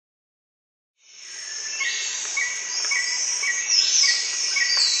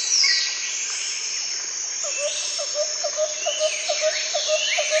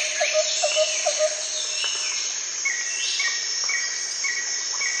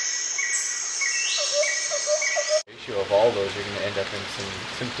ratio of all those, you're going to end up in some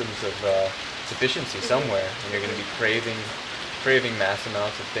symptoms of deficiency somewhere, and you're going to be craving mass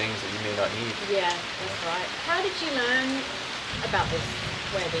amounts of things that you may not need. Yeah, that's right. How did you learn about this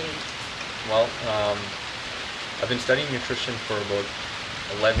way of eating? Well, I've been studying nutrition for about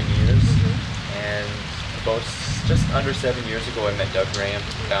 11 years, and about just under 7 years ago I met Doug Graham,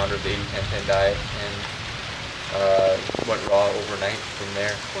 founder of the 80-10-10 diet, and went raw overnight from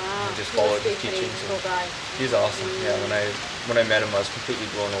there. Wow. And just followed his teachings. He's awesome. Yeah, when I met him, I was completely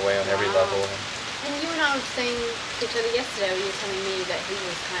blown away on every level. And you and I were saying to each other yesterday, you were telling me that he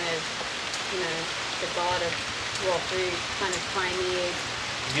was kind of, the god of raw food, kind of pioneered.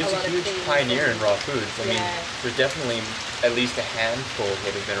 He was a huge pioneer in raw foods. I mean, there's definitely at least a handful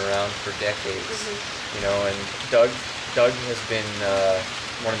that have been around for decades. And Doug has been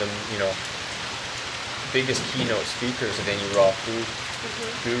one of the biggest keynote speakers of any raw food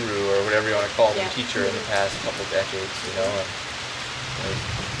guru or whatever you want to call them, teacher in the past couple decades. And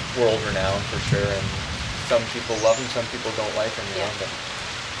world renowned for sure. And some people love him, some people don't like him.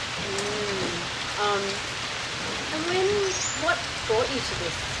 And what brought you to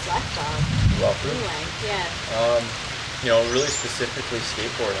this lifestyle? Raw food? Anyway, really specifically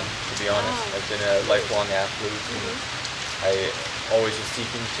skateboarding, to be honest. I've been a lifelong athlete, and I always was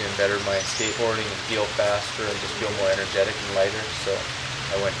seeking to better my skateboarding and feel faster and just feel more energetic and lighter. So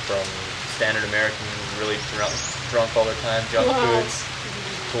I went from standard American, really drunk all the time, junk foods,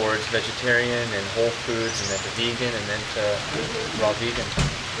 towards vegetarian and whole foods, and then to vegan, and then to raw vegan.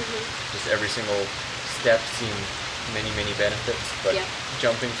 Just every single step seemed many benefits, but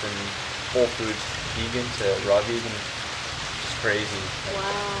jumping from whole foods vegan to raw vegan, just crazy.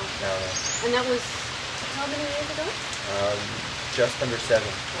 Wow. And that was how many years ago? Just under 7.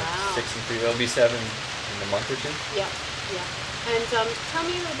 Wow. 6 and 3. It'll be 7 in a month or two. Yeah. And tell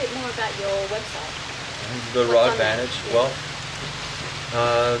me a little bit more about your website. The Raw Advantage. Well,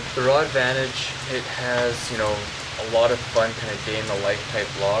 the Raw Advantage, it has a lot of fun kind of day in the life type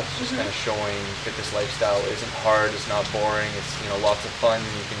vlogs, just kind of showing that this lifestyle isn't hard, it's not boring, it's lots of fun,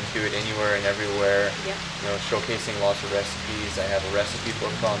 you can do it anywhere and everywhere. Showcasing lots of recipes. I have a recipe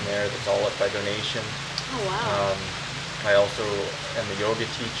book on there that's all up by donation. Oh wow. I also am a yoga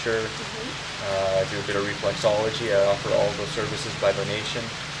teacher. I do a bit of reflexology. I offer all of those services by donation.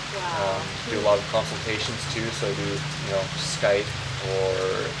 Wow. Do a lot of consultations too, so I do Skype or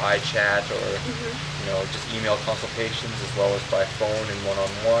iChat or just email consultations, as well as by phone and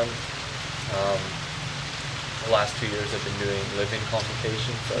one-on-one. The last 2 years I've been doing live-in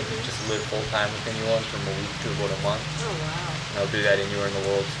consultations, so I just live full-time with anyone from a week to about a month. Oh wow. And I'll do that anywhere in the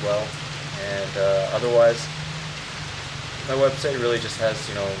world as well. And otherwise, my website really just has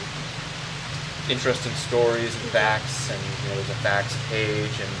interesting stories and facts, and there's a facts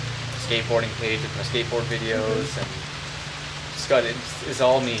page and a skateboarding page with my skateboard videos, and it's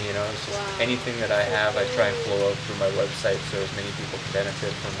all me. It's just anything that I have, I try and flow out through my website so as many people can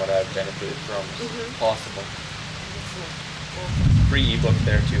benefit from what I've benefited from as possible. Free ebook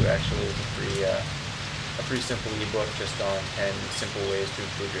there too, actually. It's a free simple ebook just on 10 simple ways to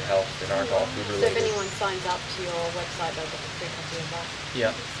improve your health that aren't all food related. So if anyone signs up to your website, they'll get a free copy of that.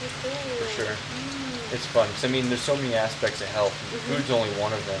 Yeah, for sure. It's fun. Because, there's so many aspects of health. Food's only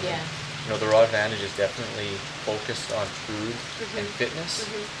one of them. Yeah. The Raw Advantage is definitely focused on food and fitness,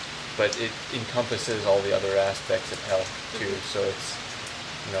 but it encompasses all the other aspects of health too. So it's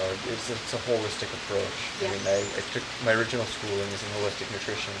it's a holistic approach. I took my original schooling is in holistic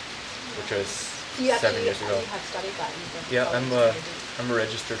nutrition, which was 7 years ago. You have studied that? Yeah, I'm a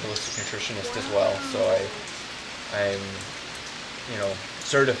registered holistic nutritionist as well. So I'm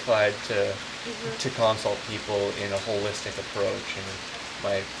certified to consult people in a holistic approach, and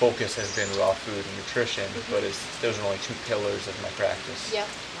my focus has been raw food and nutrition, but those are only 2 pillars of my practice. Yeah.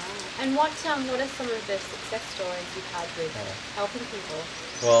 Wow. And what are some of the success stories you've had with helping people?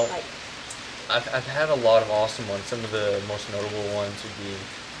 Well, I've had a lot of awesome ones. Some of the most notable ones would be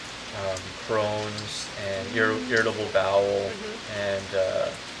Crohn's and irritable bowel and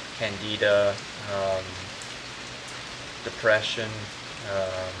candida, depression.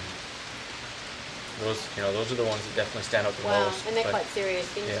 Those are the ones that definitely stand out the most. And they're quite serious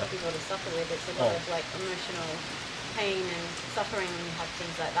things for people to suffer with. It's a lot of emotional pain and suffering when you have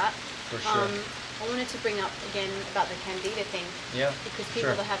things like that. For sure. I wanted to bring up again about the candida thing. Yeah. Because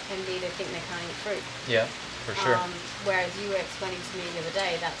people that have candida think they can't eat fruit. Yeah, for sure. Whereas you were explaining to me the other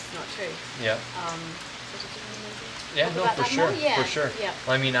day that's not true. Yeah. For sure. For sure. Yeah.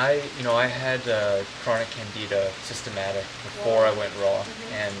 Well, I had chronic candida systematic before I went raw,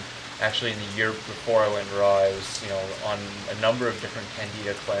 and Actually, in the year before I went raw, I was, you know, on a number of different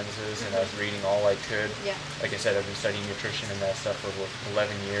candida cleanses, and I was reading all I could. Yeah. Like I said, I've been studying nutrition and that stuff for about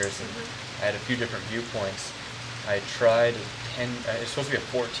 11 years, and I had a few different viewpoints. I tried it's supposed to be a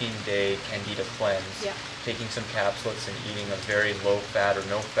 14-day candida cleanse, Yeah. taking some capsules and eating a very low-fat or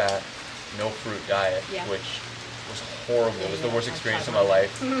no-fat, no-fruit diet, Yeah. which was horrible. Yeah, It was the yeah, worst I experience of tried my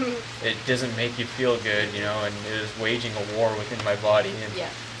that. life. It doesn't make you feel good, you know, and it was waging a war within my body. And Yeah.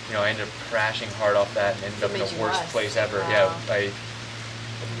 you know, I ended up crashing hard off that and ended It up in made the you worst worse. place ever. Wow. Yeah, a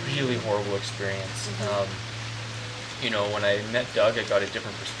really horrible experience. You know, when I met Doug, I got a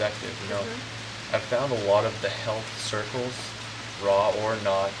different perspective. You know, I found a lot of the health circles, raw or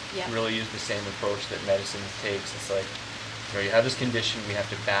not, Yeah. really use the same approach that medicine takes. It's like, you know, you have this condition, we have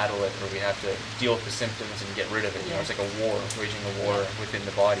to battle it, or we have to deal with the symptoms and get rid of it. You know, Yeah. it's like a war, waging a war within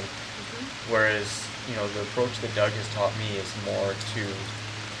the body. Whereas, you know, the approach that Doug has taught me is more to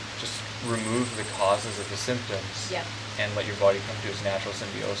just remove the causes of the symptoms Yeah. and let your body come to its natural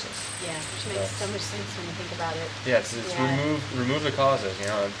symbiosis. Yeah, which makes so much sense when you think about it. Yeah, it's Yeah. remove the causes. You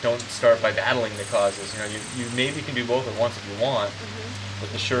know, don't start by battling the causes. You know, you maybe can do both at once if you want,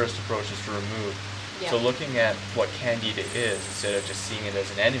 but the surest approach is to remove. Yeah. So looking at what candida is instead of just seeing it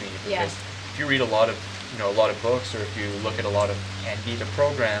as an enemy, Yeah. because if you read a lot of books, or if you look at a lot of candida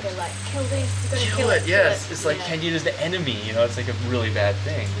programs, They're like, kill this, you gotta kill kill it. Yes, kill it. it's like Yeah. candida's the enemy. You know, it's like a really bad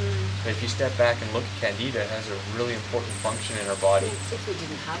thing. But if you step back and look at candida, it has a really important function in our body. If we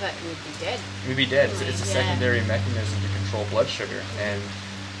didn't have it, we'd be dead. We'd be dead. It's a Yeah. secondary mechanism to control blood sugar, and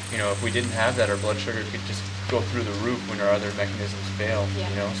you know, if we didn't have that, our blood sugar could just go through the roof when our other mechanisms fail. Yeah.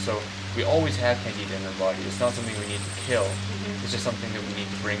 You know, so we always have candida in our body. It's not something we need to kill. It's just something that we need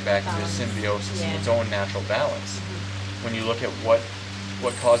to bring back into Balance. symbiosis and Yeah. its own natural balance. When you look at what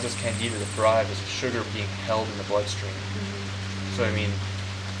causes candida to thrive is sugar being held in the bloodstream. So I mean,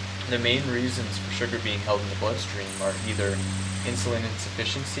 the main reasons for sugar being held in the bloodstream are either insulin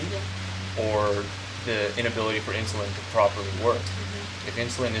insufficiency or the inability for insulin to properly work. If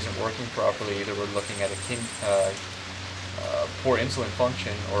insulin isn't working properly, either we're looking at a poor insulin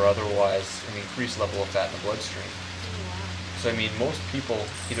function or otherwise an increased level of fat in the bloodstream. So I mean, most people,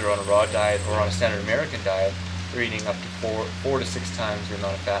 either on a raw diet or on a standard American diet, they're eating up to four to six times the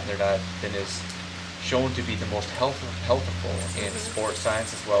amount of fat in their diet than is shown to be the most healthful in sports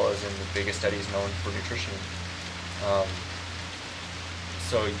science, as well as in the biggest studies known for nutrition.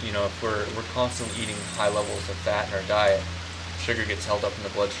 So you know, if we're constantly eating high levels of fat in our diet, sugar gets held up in the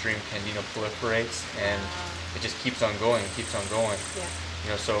bloodstream, candida proliferates, and it just keeps on going, keeps on going. Yeah. You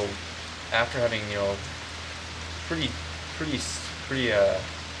know, so after having, you know, pretty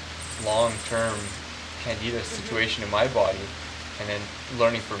long-term candida situation in my body, and then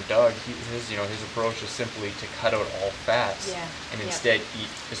learning from Doug, his approach is simply to cut out all fats and instead eat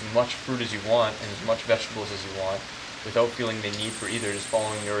as much fruit as you want and as much vegetables as you want, without feeling the need for either, just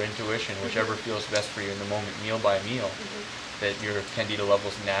following your intuition, whichever feels best for you in the moment, meal by meal, that your candida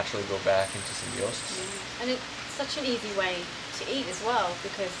levels naturally go back into symbiosis. And it's such an easy way to eat as well,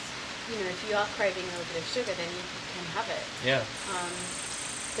 because you know, if you are craving a little bit of sugar, then you can have it. Yeah.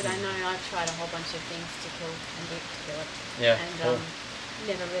 But I know I've tried a whole bunch of things to kill it. Yeah. And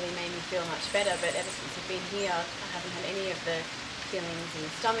never really made me feel much better. But ever since I've been here, I haven't had any of the feelings in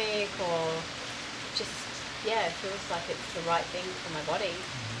the stomach, or just it feels like it's the right thing for my body.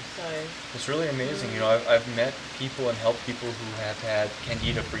 So it's really amazing. You know, I've met people and helped people who have had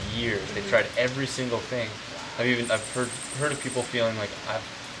candida for years. They've tried every single thing. I've heard of people feeling like I've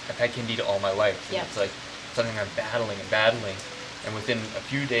had candida all my life. And it's like something I'm battling, and within a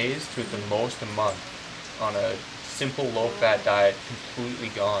few days to at the most a month, on a simple low-fat diet, completely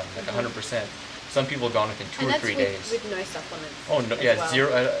gone, like 100%. Some people have gone within 2 or 3 days. With no supplements. Oh no, yeah, well.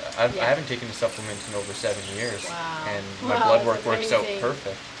 zero. I haven't taken a supplement in over 7 years, Wow. and my blood work works out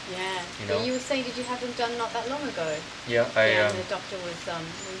perfect. Yeah. You know? You were saying, did you have them done not that long ago? Yeah, and the doctor was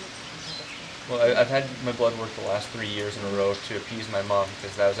well, I've had my blood work the last 3 years in a row to appease my mom,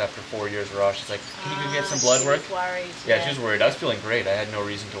 because that was after 4 years raw. She's like, "Can you go get some blood work?" She was worried. Yeah, she was worried. I was feeling great. I had no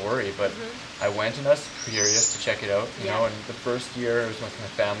reason to worry, but I went and I was curious to check it out, you know. And the first year, it was with my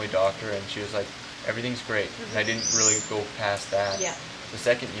family doctor, and she was like, "Everything's great," and I didn't really go past that. Yeah. The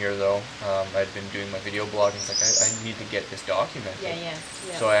second year, though, I'd been doing my video blog, and it's like, I need to get this documented. Yeah.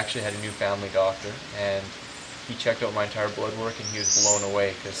 So I actually had a new family doctor, and he checked out my entire blood work, and he was blown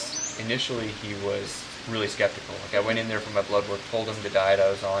away, because initially he was really skeptical. Like, I went in there for my blood work, told him the diet I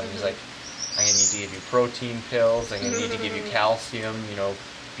was on, and he's like, "I'm going to need to give you protein pills, I'm going to need to give you calcium, you know,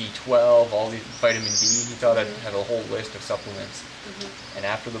 B12, all these, vitamin D." He thought I'd have a whole list of supplements. And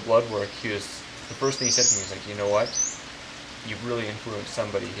after the blood work, the first thing he said to me was like, "You know what? you've really influenced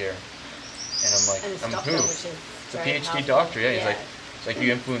somebody here. And I'm like, And it's I'm doctor, who? which is It's a very PhD powerful. doctor, yeah. Yeah. He's like,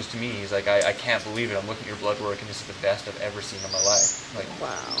 you influenced me. He's like, I can't believe it. I'm looking at your blood work, and this is the best I've ever seen in my life. Like,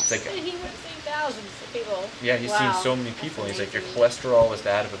 Wow. it's like, And he would have seen thousands of people. yeah, he's seen so many people. And he's like, your cholesterol is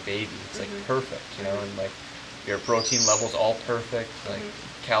that of a baby. It's like perfect, you know, and like your protein levels all perfect, like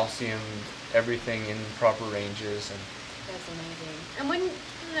calcium, everything in proper ranges, and that's amazing. And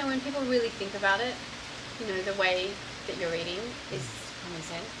when people really think about it, the way that you're eating is common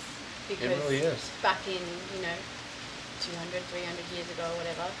sense. Because it really is. Back in 200, 300 years ago, or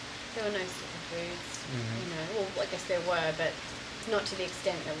whatever, there were no superfoods. Well, I guess there were, but not to the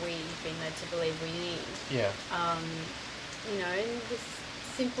extent that we've been led to believe we need. Yeah. And the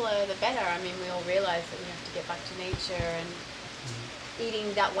simpler the better. I mean, we all realise that we have to get back to nature, and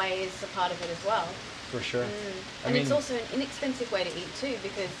eating that way is a part of it as well. For sure. And it's also an inexpensive way to eat too,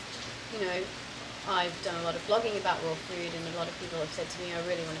 because I've done a lot of blogging about raw food, and a lot of people have said to me, I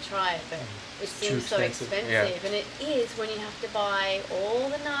really want to try it, but it seems so expensive. Yeah. And it is when you have to buy all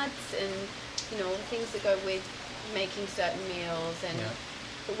the nuts and all the things that go with making certain meals. And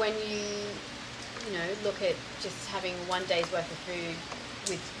but when you look at just having one day's worth of food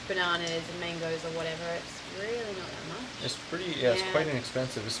with bananas and mangoes or whatever, it's really not that much. It's pretty, it's quite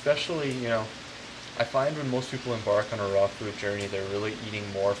inexpensive, especially, I find when most people embark on a raw food journey, they're really eating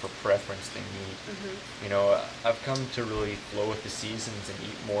more for preference than need. I've come to really flow with the seasons and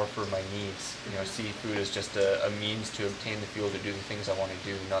eat more for my needs. See food as just a means to obtain the fuel to do the things I want to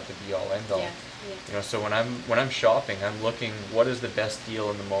do, not the be all end all. So when I'm shopping, I'm looking what is the best deal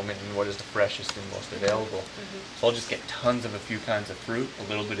in the moment and what is the freshest and most available. So I'll just get tons of a few kinds of fruit, a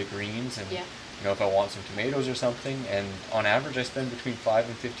little bit of greens, and if I want some tomatoes or something, and on average I spend between $5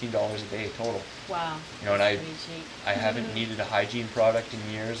 and $15 a day total. Wow. And I haven't needed a hygiene product in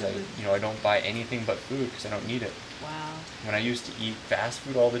years. I don't buy anything but food because I don't need it. Wow. When I used to eat fast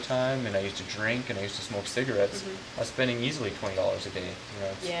food all the time, and I used to drink, and I used to smoke cigarettes, I was spending easily $20 a day.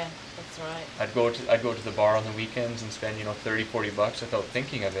 Yeah, that's right. I'd go to the bar on the weekends and spend $30, $40 without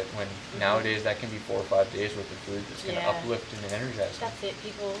thinking of it. When nowadays that can be 4 or 5 days worth of food that's going to uplift and energize them. That's it.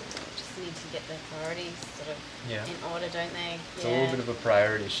 People just need to get their priorities sort of in order, don't they? It's a little bit of a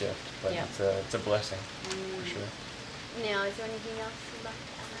priority shift, but it's a blessing for sure. Now, is there anything else you'd like to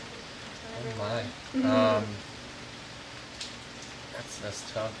add? Oh my. That's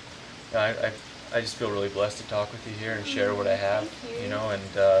tough. I just feel really blessed to talk with you here and share what I have, and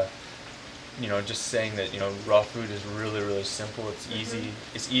just saying that raw food is really, really simple. It's easy.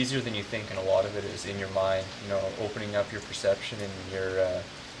 It's easier than you think, and a lot of it is in your mind. Opening up your perception and your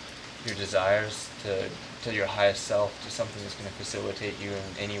desires to your highest self, to something that's going to facilitate you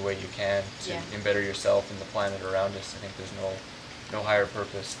in any way you can to better yourself and the planet around us. I think there's no higher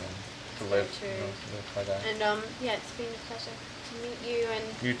purpose than to live, to live by that. And it's been a pleasure to meet you, and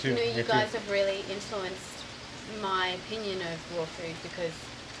you too. You guys have really influenced my opinion of raw food, because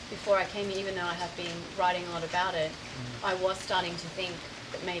before I came here, even though I have been writing a lot about it, I was starting to think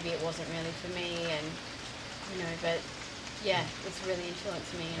that maybe it wasn't really for me, and but it's really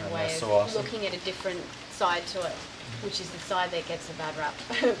influenced me in a way of looking at a different side to it, which is the side that gets a bad rap.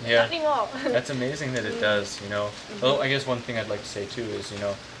 Not anymore. That's amazing that it does. Well, I guess one thing I'd like to say too is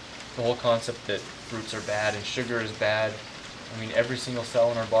the whole concept that fruits are bad and sugar is bad. I mean, every single cell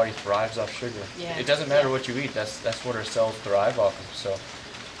in our body thrives off sugar. It doesn't matter what you eat. That's what our cells thrive off of. So,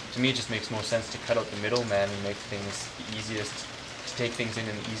 to me, it just makes most sense to cut out the middleman and make things the easiest, to take things in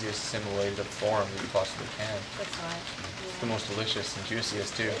the easiest assimilated form that you possibly can. That's right. It's the most delicious and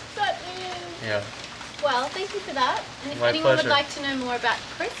juiciest too. That is. Yeah. Well, thank you for that. And if anyone would like to know more about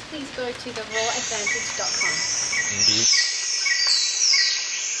Chris, please go to therawAdvantage.com. Indeed.